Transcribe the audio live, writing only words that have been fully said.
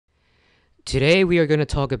Today, we are going to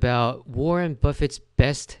talk about Warren Buffett's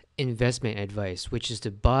best investment advice, which is to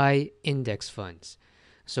buy index funds.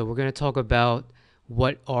 So, we're going to talk about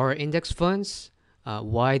what are index funds,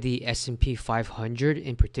 why the S&P 500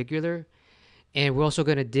 in particular, and we're also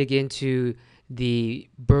going to dig into the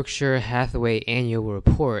Berkshire Hathaway Annual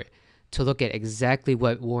Report to look at exactly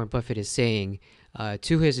what Warren Buffett is saying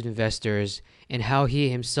to his investors and how he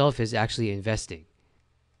himself is actually investing.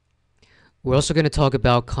 We're also going to talk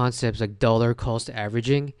about concepts like dollar cost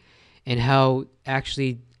averaging and how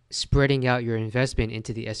actually spreading out your investment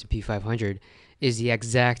into the S&P 500 is the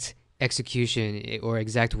exact execution or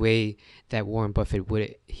exact way that Warren Buffett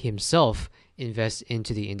would himself invest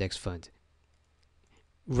into the index fund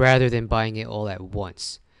rather than buying it all at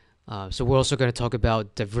once. So we're also going to talk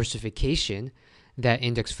about diversification that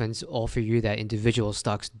index funds offer you that individual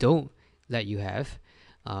stocks don't let you have.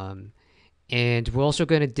 Um, and we're also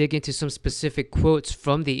going to dig into some specific quotes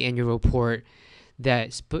from the annual report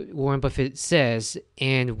that Warren Buffett says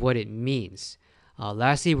and what it means.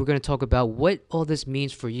 Lastly, we're going to talk about what all this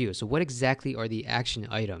means for you. So, what exactly are the action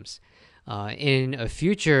items? In a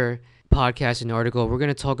future podcast and article, we're going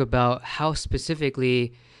to talk about how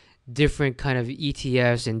specifically different kind of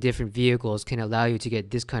ETFs and different vehicles can allow you to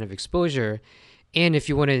get this kind of exposure. And if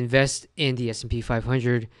you want to invest in the S&P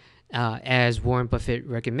 500, as Warren Buffett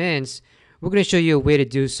recommends, we're going to show you a way to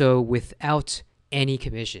do so without any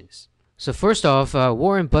commissions. So first off,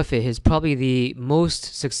 Warren Buffett is probably the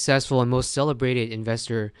most successful and most celebrated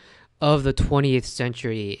investor of the 20th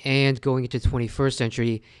century, and going into the 21st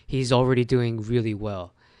century, he's already doing really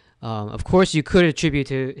well. Of course, you could attribute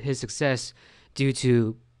to his success due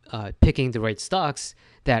to picking the right stocks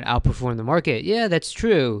that outperform the market. Yeah, that's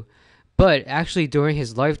true. But actually, during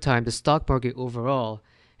his lifetime, the stock market overall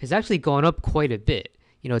has actually gone up quite a bit.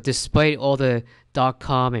 Despite all the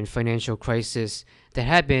dot-com and financial crisis that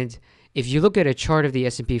happened, if you look at a chart of the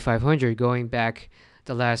S&P 500 going back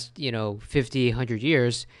the last, 50, 100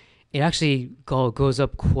 years, it actually goes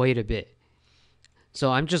up quite a bit.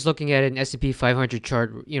 So I'm just looking at an S&P 500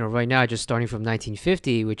 chart, right now, just starting from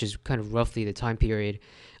 1950, which is kind of roughly the time period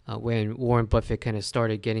when Warren Buffett kind of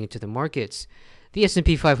started getting into the markets. The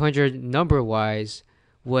S&P 500 number-wise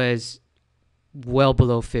was well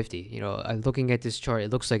below 50. Looking at this chart, it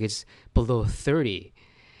looks like it's below 30.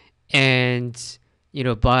 And,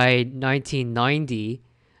 by 1990,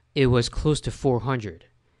 it was close to 400.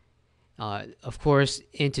 Of course,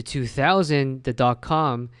 into 2000, the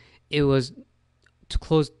dot-com, it was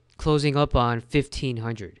closing up on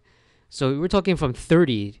 1500. So we're talking from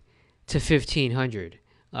 30 to 1500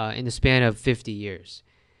 in the span of 50 years.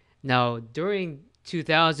 Now, during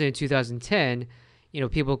 2000 and 2010,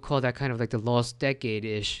 people call that kind of like the lost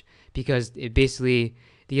decade-ish because the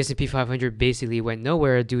S&P 500 basically went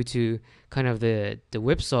nowhere due to kind of the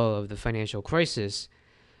whipsaw of the financial crisis.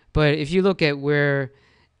 But if you look at where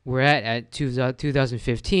we're at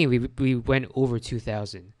 2015, we went over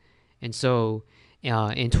 2000. And so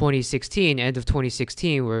in 2016, end of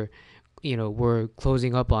 2016, we're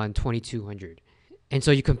closing up on 2200. And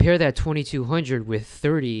so you compare that 2200 with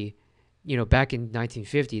 30, back in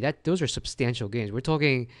 1950, those are substantial gains. We're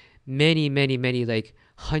talking many, many, many, like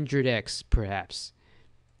 100x perhaps,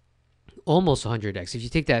 almost 100x. If you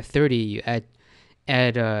take that 30, you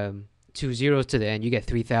add two zeros to the end, you get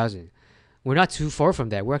 3,000. We're not too far from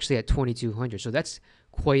that. We're actually at 2,200, so that's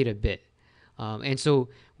quite a bit. And so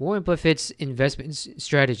Warren Buffett's investment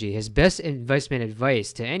strategy, his best investment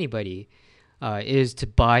advice to anybody, is to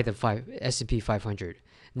buy the S&P 500,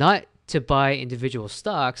 not to buy individual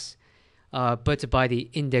stocks, but to buy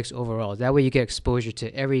the index overall. That way you get exposure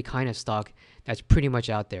to every kind of stock that's pretty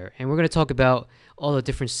much out there. And we're going to talk about all the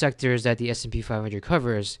different sectors that the S&P 500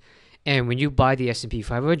 covers. And when you buy the S&P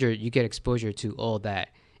 500, you get exposure to all that.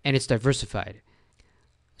 And it's diversified.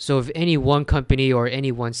 So if any one company or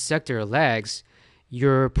any one sector lags,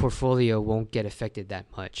 your portfolio won't get affected that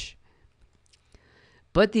much.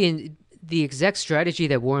 But the exact strategy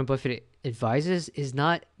that Warren Buffett advises is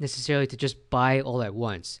not necessarily to just buy all at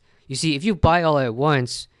once. You see, if you buy all at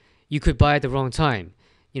once, you could buy at the wrong time.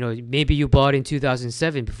 Maybe you bought in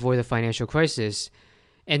 2007 before the financial crisis,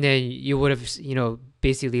 and then you would have,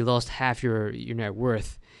 basically lost half your net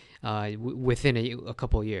worth within a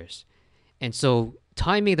couple of years. And so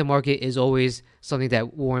timing the market is always something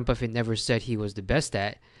that Warren Buffett never said he was the best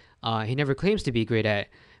at. He never claims to be great at.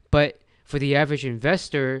 But for the average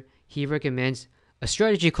investor, he recommends a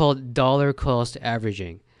strategy called dollar cost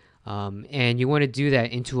averaging. And you want to do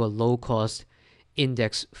that into a low-cost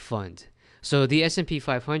index fund. So the S&P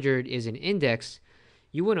 500 is an index.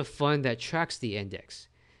 You want a fund that tracks the index.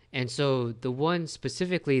 And so the one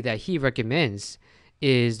specifically that he recommends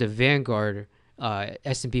is the Vanguard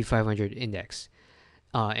S&P 500 index.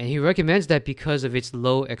 And he recommends that because of its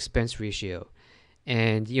low expense ratio.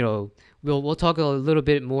 And we'll talk a little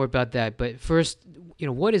bit more about that. But first,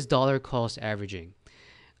 what is dollar cost averaging?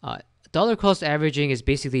 Uh, Dollar cost averaging is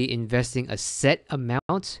basically investing a set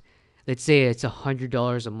amount. Let's say it's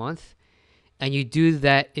 $100 a month, and you do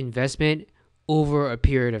that investment over a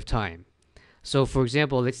period of time. So, for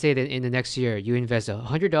example, let's say that in the next year you invest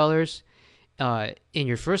 $100 in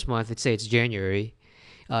your first month. Let's say it's January.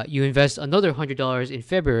 You invest another $100 in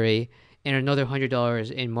February and another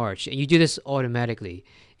 $100 in March, and you do this automatically.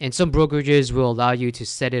 And some brokerages will allow you to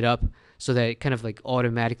set it up so that it kind of like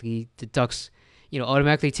automatically deducts,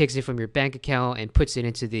 automatically takes it from your bank account and puts it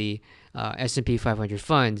into the S&P 500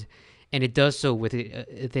 fund, and it does so with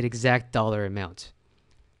that exact dollar amount.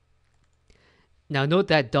 Now, note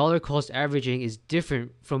that dollar cost averaging is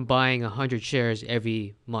different from buying 100 shares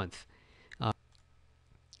every month.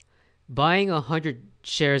 Buying 100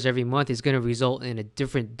 shares every month is going to result in a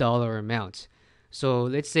different dollar amount. So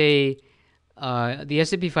let's say the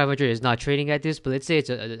S&P 500 is not trading at this, but let's say it's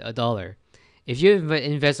a dollar. If you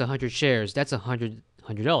invest 100 shares, that's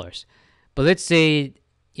 $100. But let's say,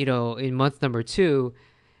 in month number 2,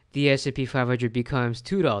 the S&P 500 becomes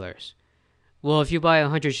 $2. Well, if you buy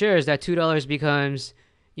 100 shares, that $2 becomes,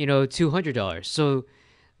 $200. So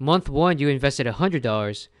month 1, you invested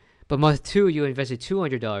 $100, but month 2, you invested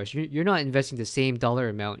 $200. You're not investing the same dollar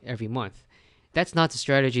amount every month. That's not the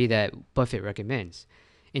strategy that Buffett recommends.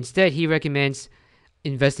 Instead, he recommends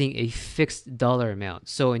investing a fixed dollar amount.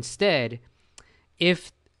 So instead,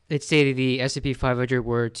 if let's say the S&P 500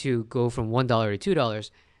 were to go from $1 to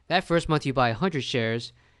 $2, that first month you buy 100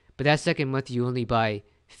 shares, but that second month you only buy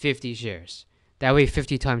 50 shares. That way,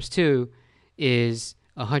 50 times 2 is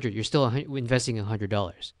 100. You're still investing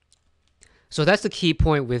 $100. So that's the key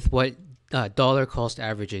point with what dollar cost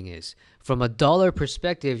averaging is. From a dollar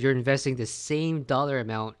perspective, you're investing the same dollar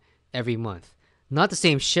amount every month. Not the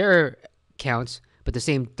same share counts, but the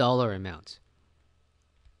same dollar amount.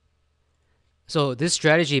 So this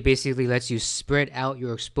strategy basically lets you spread out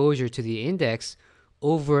your exposure to the index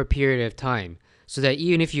over a period of time, so that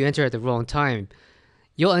even if you enter at the wrong time,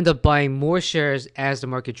 you'll end up buying more shares as the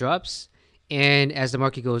market drops, and as the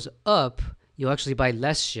market goes up, you'll actually buy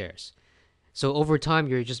less shares. So over time,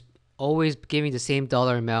 you're just always giving the same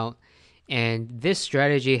dollar amount, and this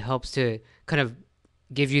strategy helps to kind of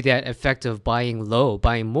give you that effect of buying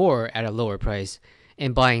more at a lower price,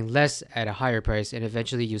 and buying less at a higher price, and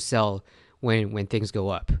eventually you sell when things go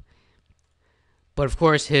up. But of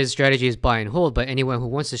course, his strategy is buy and hold. But anyone who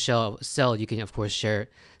wants to sell, you can of course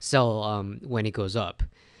sell when it goes up.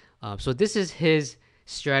 So this is his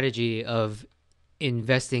strategy of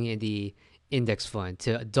investing in the index fund,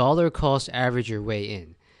 to dollar cost average your way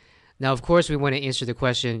in. Now, of course, we want to answer the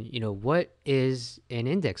question, what is an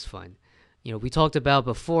index fund? We talked about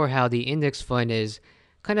before how the index fund is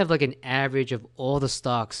kind of like an average of all the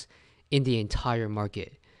stocks in the entire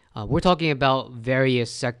market. We're talking about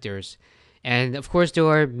various sectors. And of course, there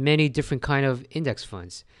are many different kind of index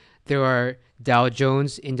funds. There are Dow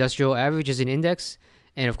Jones Industrial Averages and Index,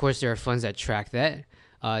 and of course, there are funds that track that.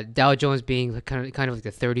 Dow Jones being kind of like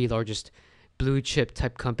the 30 largest blue chip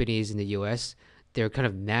type companies in the U.S. They're kind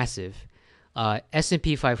of massive.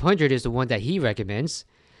 S&P 500 is the one that he recommends.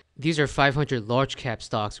 These are 500 large cap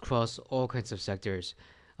stocks across all kinds of sectors,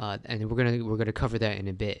 and we're gonna cover that in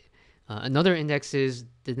a bit. Another index is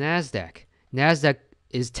the Nasdaq. Nasdaq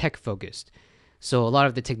is tech focused, so a lot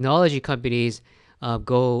of the technology companies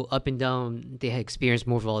go up and down. They experience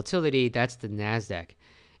more volatility. That's the Nasdaq.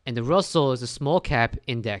 And the Russell is a small cap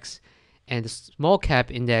index, and the small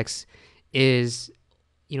cap index is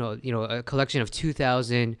a collection of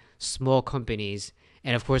 2,000 small companies,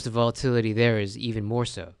 and of course the volatility there is even more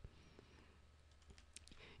so.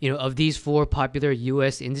 Of these 4 popular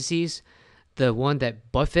US indices, the one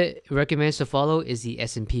that Buffett recommends to follow is the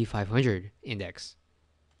S&P 500 index.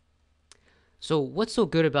 So what's so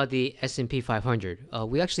good about the S&P 500?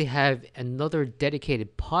 We actually have another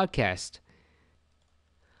dedicated podcast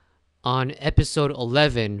on episode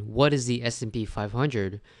 11, What is the S&P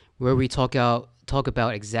 500, where we talk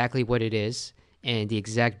about exactly what it is and the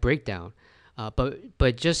exact breakdown.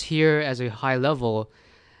 But just here as a high level,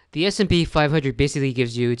 the S&P 500 basically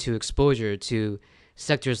gives you exposure to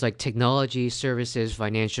sectors like technology, services,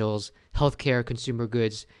 financials, healthcare, consumer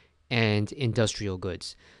goods, and industrial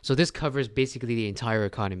goods. So this covers basically the entire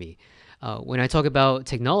economy. When I talk about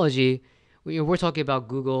technology, we're talking about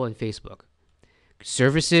Google and Facebook.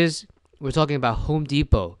 Services, we're talking about Home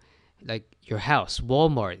Depot, like your house,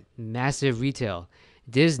 Walmart, massive retail,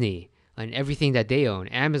 Disney, and everything that they own.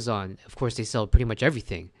 Amazon, of course, they sell pretty much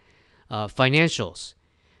everything. Financials.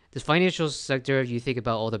 The financial sector, you think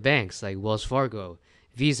about all the banks like Wells Fargo,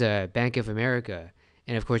 Visa, Bank of America,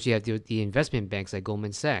 and of course you have the investment banks like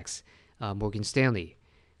Goldman Sachs, Morgan Stanley.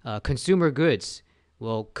 Consumer goods.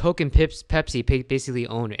 Well, Coke and Pepsi basically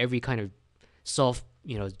own every kind of soft,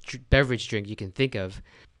 beverage drink you can think of.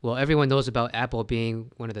 Well, everyone knows about Apple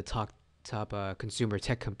being one of the top consumer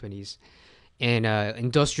tech companies, and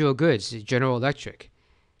industrial goods, General Electric,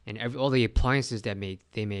 and all the appliances that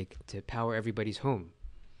they make to power everybody's home.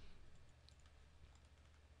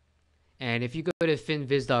 And if you go to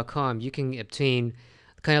finviz.com, you can obtain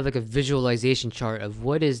kind of like a visualization chart of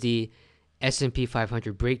what is the S&P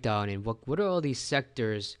 500 breakdown and what are all these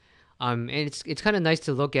sectors. And it's kind of nice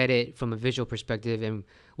to look at it from a visual perspective, and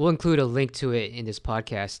we'll include a link to it in this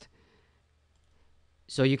podcast,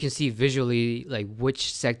 so you can see visually like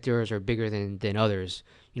which sectors are bigger than others.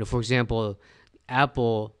 For example,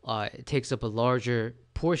 Apple takes up a larger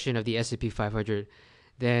portion of the S&P 500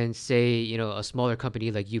 than, say, a smaller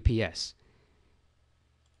company like UPS.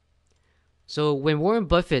 So when Warren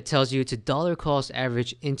Buffett tells you to dollar cost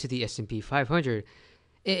average into the S&P 500,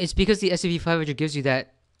 it's because the S&P 500 gives you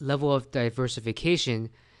that level of diversification,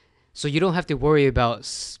 so you don't have to worry about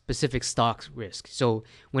specific stock risk. So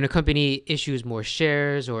when a company issues more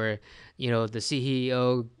shares, or the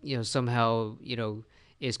CEO somehow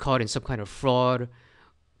is caught in some kind of fraud,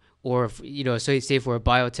 or so say for a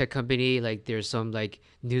biotech company, like there's some like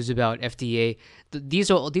news about FDA,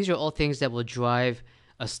 these are all things that will drive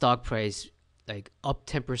a stock price like up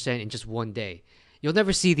 10% in just one day. You'll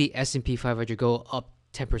never see the S&P 500 go up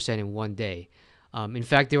 10% in one day. In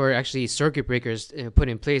fact, there were actually circuit breakers put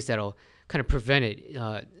in place that'll kind of prevent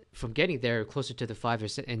it from getting there closer to the 5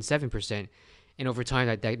 and 7%, and over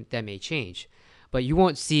time that may change. But you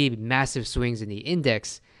won't see massive swings in the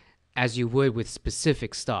index as you would with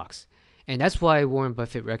specific stocks. And that's why Warren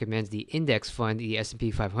Buffett recommends the index fund, the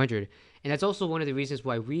S&P 500. And that's also one of the reasons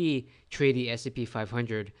why we trade the S&P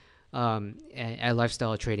 500 at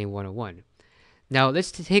Lifestyle Trading 101. Now,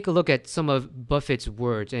 let's take a look at some of Buffett's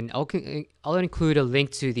words, and I'll include a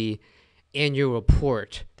link to the annual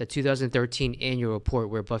report, the 2013 annual report,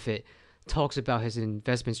 where Buffett talks about his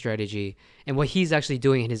investment strategy and what he's actually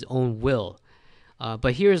doing in his own will.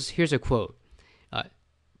 But here's a quote.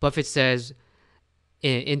 Buffett says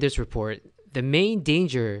in this report, "The main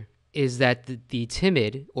danger is that the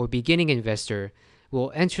timid or beginning investor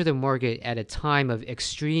will enter the market at a time of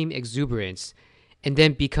extreme exuberance and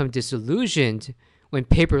then become disillusioned when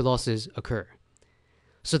paper losses occur."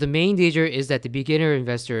 So the main danger is that the beginner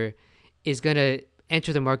investor is going to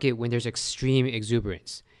enter the market when there's extreme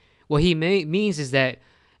exuberance. What he means is that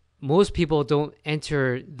most people don't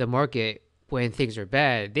enter the market when things are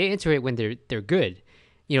bad. They enter it when they're good.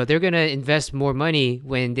 They're going to invest more money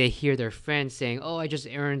when they hear their friends saying, "Oh, I just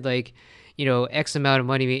earned X amount of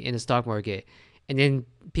money in the stock market." And then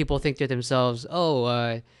people think to themselves,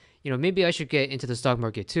 "Oh, maybe I should get into the stock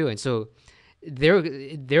market too." And so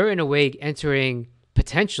they're in a way entering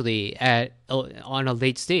potentially on a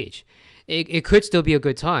late stage. It could still be a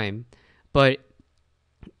good time, but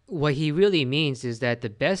what he really means is that the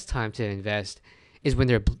best time to invest is when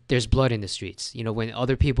there's blood in the streets. When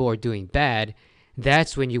other people are doing bad,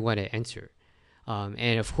 that's when you want to enter.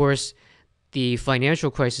 And of course, the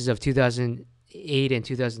financial crisis of 2008 and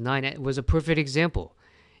 2009 was a perfect example.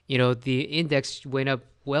 The index went up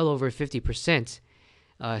well over 50%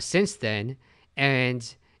 since then,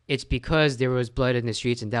 and it's because there was blood in the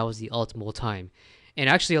streets, and that was the ultimate time. And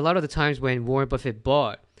actually, a lot of the times when Warren Buffett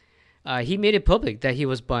bought, he made it public that he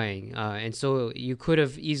was buying, and so you could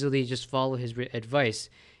have easily just followed his advice,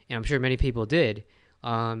 and I'm sure many people did.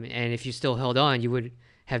 And if you still held on, you would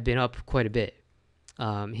have been up quite a bit.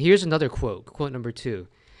 Here's another quote number 2.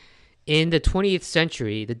 In the 20th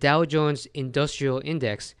century, the Dow Jones Industrial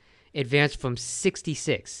Index advanced from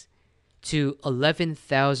 66 to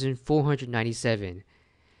 11,497,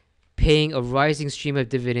 paying a rising stream of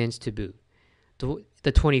dividends to boot.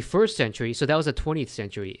 The 21st century, so that was the 20th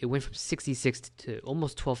century, it went from 66 to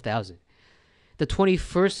almost 12,000. The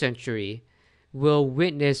 21st century will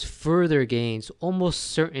witness further gains, almost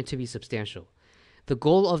certain to be substantial. The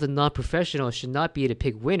goal of the non-professional should not be to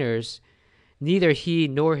pick winners. Neither he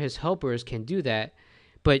nor his helpers can do that,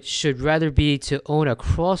 but should rather be to own a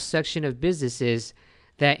cross-section of businesses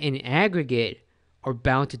that in aggregate are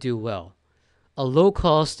bound to do well. A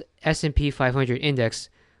low-cost S&P 500 index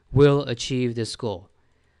will achieve this goal.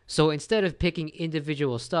 So instead of picking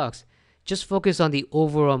individual stocks, just focus on the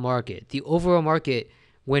overall market. The overall market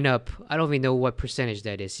went up, I don't even know what percentage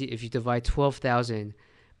that is. If you divide 12,000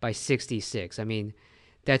 by 66, I mean,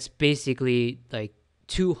 that's basically like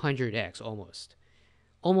 200x almost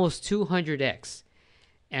 200x.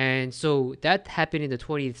 And so that happened in the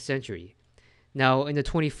 20th century. Now in the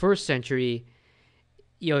 21st century,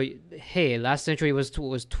 hey, last century was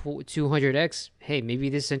 200x. Hey, maybe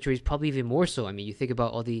this century is probably even more so. I mean, you think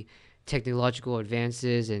about all the technological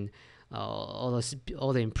advances and all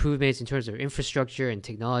the improvements in terms of infrastructure and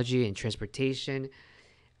technology and transportation.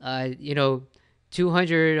 You know,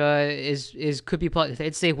 200 is could be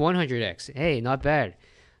I'd say 100x. Hey, not bad.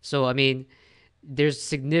 So I mean, there's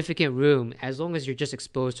significant room as long as you're just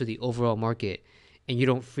exposed to the overall market and you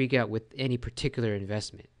don't freak out with any particular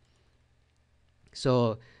investment.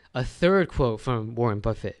 So a third quote from Warren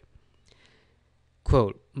Buffett.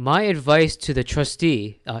 Quote, my advice to the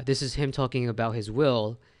trustee, this is him talking about his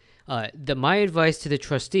will, my advice to the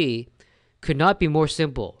trustee could not be more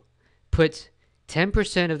simple. Put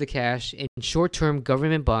 10% of the cash in short-term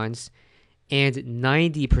government bonds and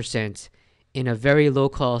 90% in a very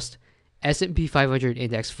low-cost S&P 500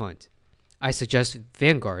 index fund. I suggest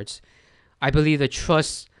Vanguard's. I believe the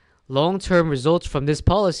trust's long-term results from this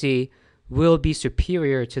policy will be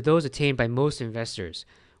superior to those attained by most investors,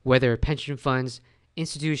 whether pension funds,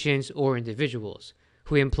 institutions, or individuals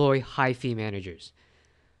who employ high-fee managers.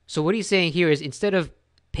 So what he's saying here is instead of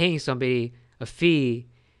paying somebody a fee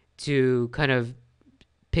to kind of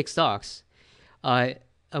pick stocks, a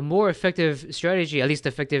more effective strategy, at least the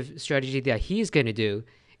effective strategy that he's going to do,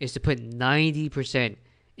 is to put 90%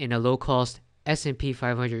 in a low-cost S&P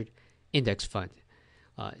 500 index fund.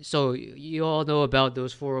 So you all know about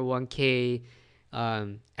those 401k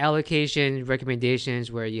allocation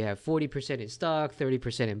recommendations where you have 40% in stock,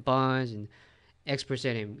 30% in bonds, and X%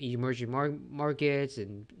 in emerging markets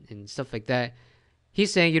and stuff like that.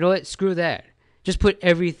 He's saying, you know what, screw that. Just put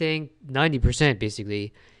everything, 90%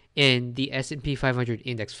 basically, in the S&P 500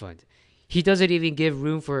 index fund. He doesn't even give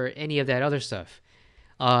room for any of that other stuff.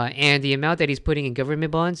 And the amount that he's putting in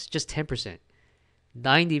government bonds, just 10%.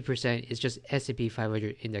 90% is just S&P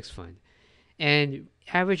 500 index fund. And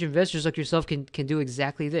average investors like yourself can do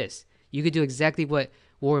exactly this. You could do exactly what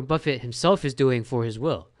Warren Buffett himself is doing for his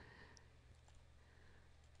will.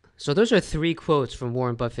 So those are three quotes from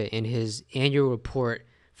Warren Buffett in his annual report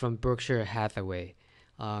from Berkshire Hathaway.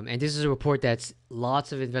 And this is a report that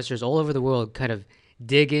lots of investors all over the world kind of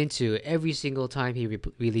dig into every single time he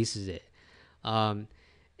releases it. And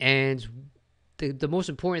the most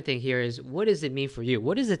important thing here is, what does it mean for you?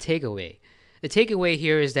 What is the takeaway? The takeaway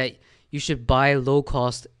here is that you should buy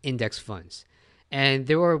low-cost index funds. And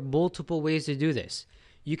there are multiple ways to do this.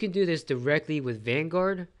 You can do this directly with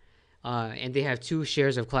Vanguard, and they have two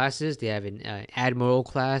shares of classes. They have an Admiral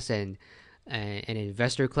class and an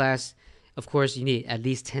investor class. Of course, you need at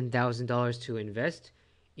least $10,000 to invest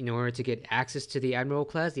in order to get access to the Admiral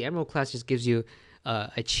class. The Admiral class just gives you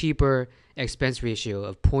a cheaper expense ratio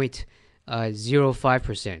of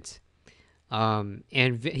 0.05%. And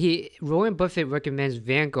Warren Buffett recommends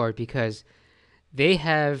Vanguard because they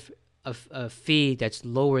have a fee that's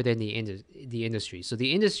lower than the industry. So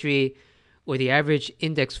the industry or the average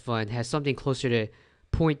index fund has something closer to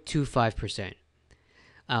 0.25%,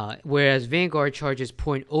 whereas Vanguard charges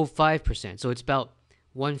 0.05%. So it's about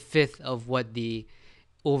 1/5 of what the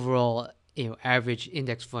overall average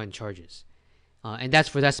index fund charges, and that's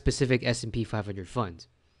for that specific S&P 500 fund.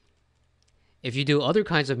 If you do other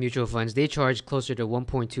kinds of mutual funds, they charge closer to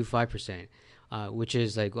 1.25%, which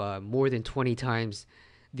is like more than 20 times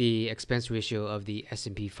the expense ratio of the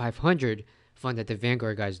S&P 500 fund that the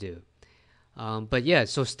Vanguard guys do. But yeah,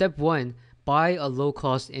 so step one, buy a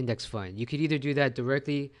low-cost index fund. You could either do that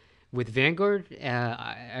directly with Vanguard.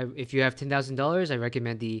 If you have $10,000, I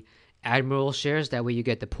recommend the Admiral shares. That way you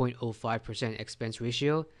get the 0.05% expense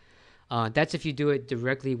ratio. That's if you do it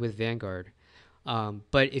directly with Vanguard.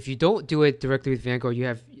 But if you don't do it directly with Vanguard, you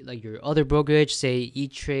have like your other brokerage, say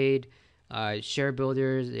E-Trade, Share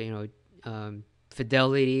Builders,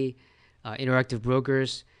 Fidelity, Interactive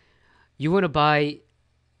Brokers. You want to buy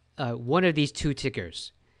one of these two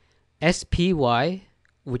tickers, SPY,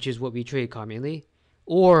 which is what we trade commonly,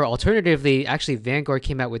 or alternatively, actually Vanguard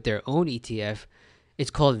came out with their own ETF.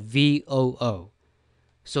 It's called VOO.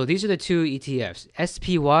 So these are the two ETFs,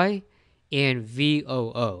 SPY and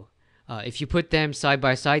VOO. If you put them side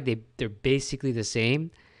by side, they're basically the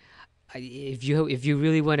same. If you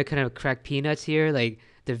really want to kind of crack peanuts here, like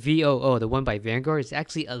the VOO, the one by Vanguard, is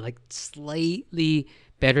actually like slightly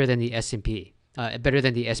better than the S&P, better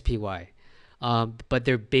than the SPY, but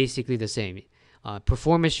they're basically the same.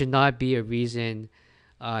 Performance should not be a reason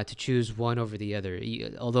to choose one over the other,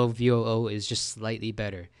 although VOO is just slightly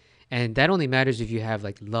better, and that only matters if you have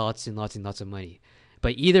like lots and lots and lots of money.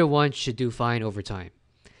 But either one should do fine over time.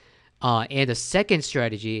 And the second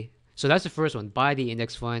strategy, so that's the first one: buy the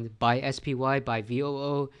index fund, buy SPY, buy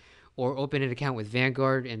VOO, or open an account with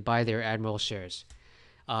Vanguard and buy their Admiral shares.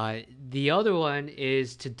 The other one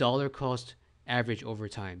is to dollar cost average over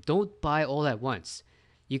time. Don't buy all at once.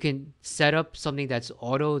 You can set up something that's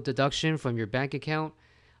auto deduction from your bank account.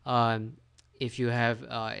 Um, if you have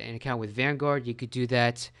an account with Vanguard, you could do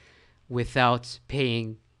that without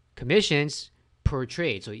paying commissions per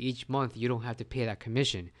trade. So each month you don't have to pay that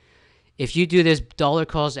commission. If you do this dollar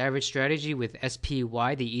cost average strategy with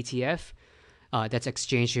SPY, the ETF, that's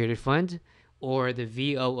exchange traded fund, or the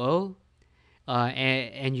VOO,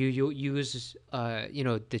 and you use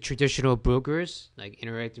the traditional brokers like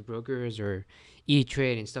Interactive Brokers or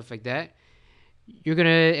E-Trade and stuff like that, you're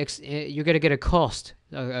gonna get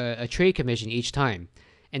a trade commission each time,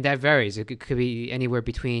 and that varies. It could be anywhere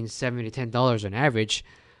between $7 to $10 on average.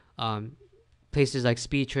 Um, Places like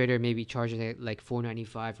Speed Trader maybe charging it like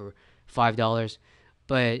 $4.95 or $5,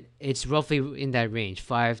 but it's roughly in that range,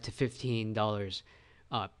 $5 to $15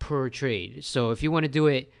 per trade. So if you want to do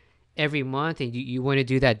it every month and you want to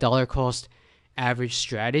do that dollar cost average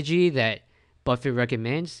strategy that Buffett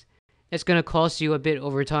recommends, it's going to cost you a bit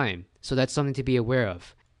over time. So that's something to be aware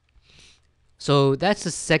of. So that's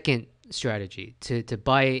the second strategy, to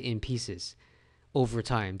buy it in pieces over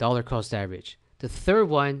time, dollar cost average. The third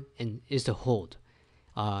one is to hold.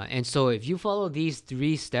 And so if you follow these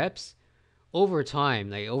three steps over time,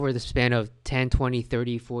 like over the span of 10, 20,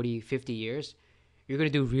 30, 40, 50 years, you're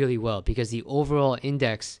going to do really well because the overall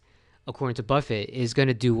index, according to Buffett, is going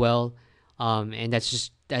to do well. And that's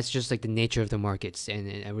just like the nature of the markets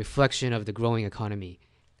and a reflection of the growing economy.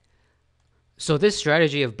 So this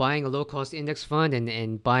strategy of buying a low-cost index fund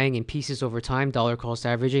and buying in pieces over time, dollar cost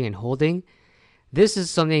averaging and holding, this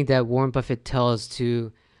is something that Warren Buffett tells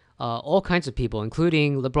to all kinds of people,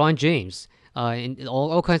 including LeBron James, and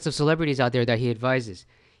all kinds of celebrities out there that he advises.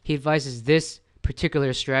 He advises this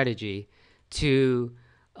particular strategy to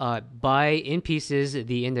buy in pieces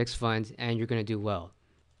the index fund, and you're going to do well.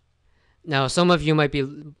 Now, some of you might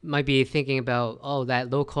be thinking about, oh, that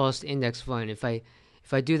low-cost index fund. If I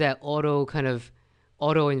do that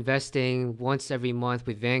auto investing once every month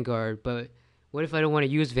with Vanguard, but what if I don't want to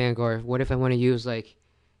use Vanguard? What if I want to use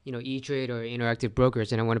E-Trade or Interactive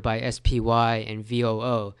Brokers and I want to buy SPY and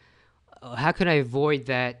VOO? How can I avoid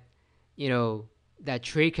that that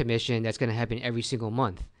trade commission that's going to happen every single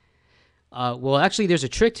month? Well, actually, there's a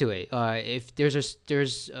trick to it. If there's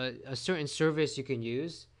a certain service you can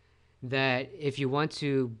use that if you want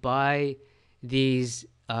to buy these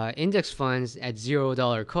index funds at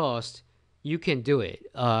 $0 cost, you can do it.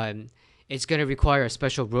 It's going to require a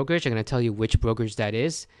special brokerage. I'm going to tell you which brokerage that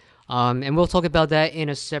is. And we'll talk about that in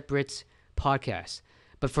a separate podcast.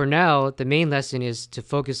 But for now, the main lesson is to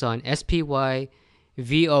focus on SPY,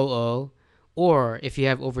 VOO, or if you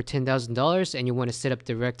have over $10,000 and you want to set up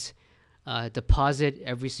direct deposit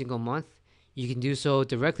every single month, you can do so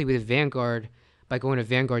directly with Vanguard by going to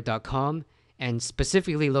Vanguard.com and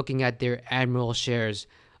specifically looking at their Admiral shares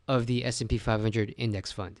of the S&P 500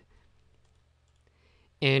 index fund.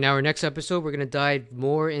 In our next episode, we're going to dive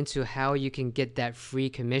more into how you can get that free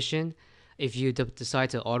commission if you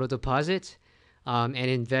decide to auto deposit and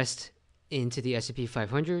invest into the S&P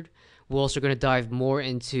 500. We're also going to dive more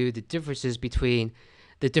into the differences between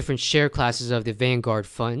the different share classes of the Vanguard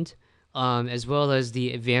fund, as well as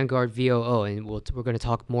the Vanguard VOO, and we're going to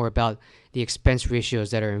talk more about the expense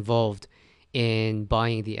ratios that are involved in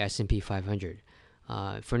buying the S&P 500.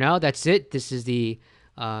 For now, that's it. This is the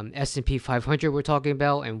S&P 500 we're talking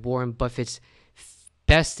about, and Warren Buffett's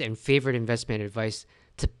best and favorite investment advice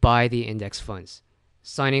to buy the index funds.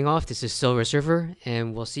 Signing off, this is Silver Surfer,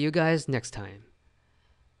 and we'll see you guys next time.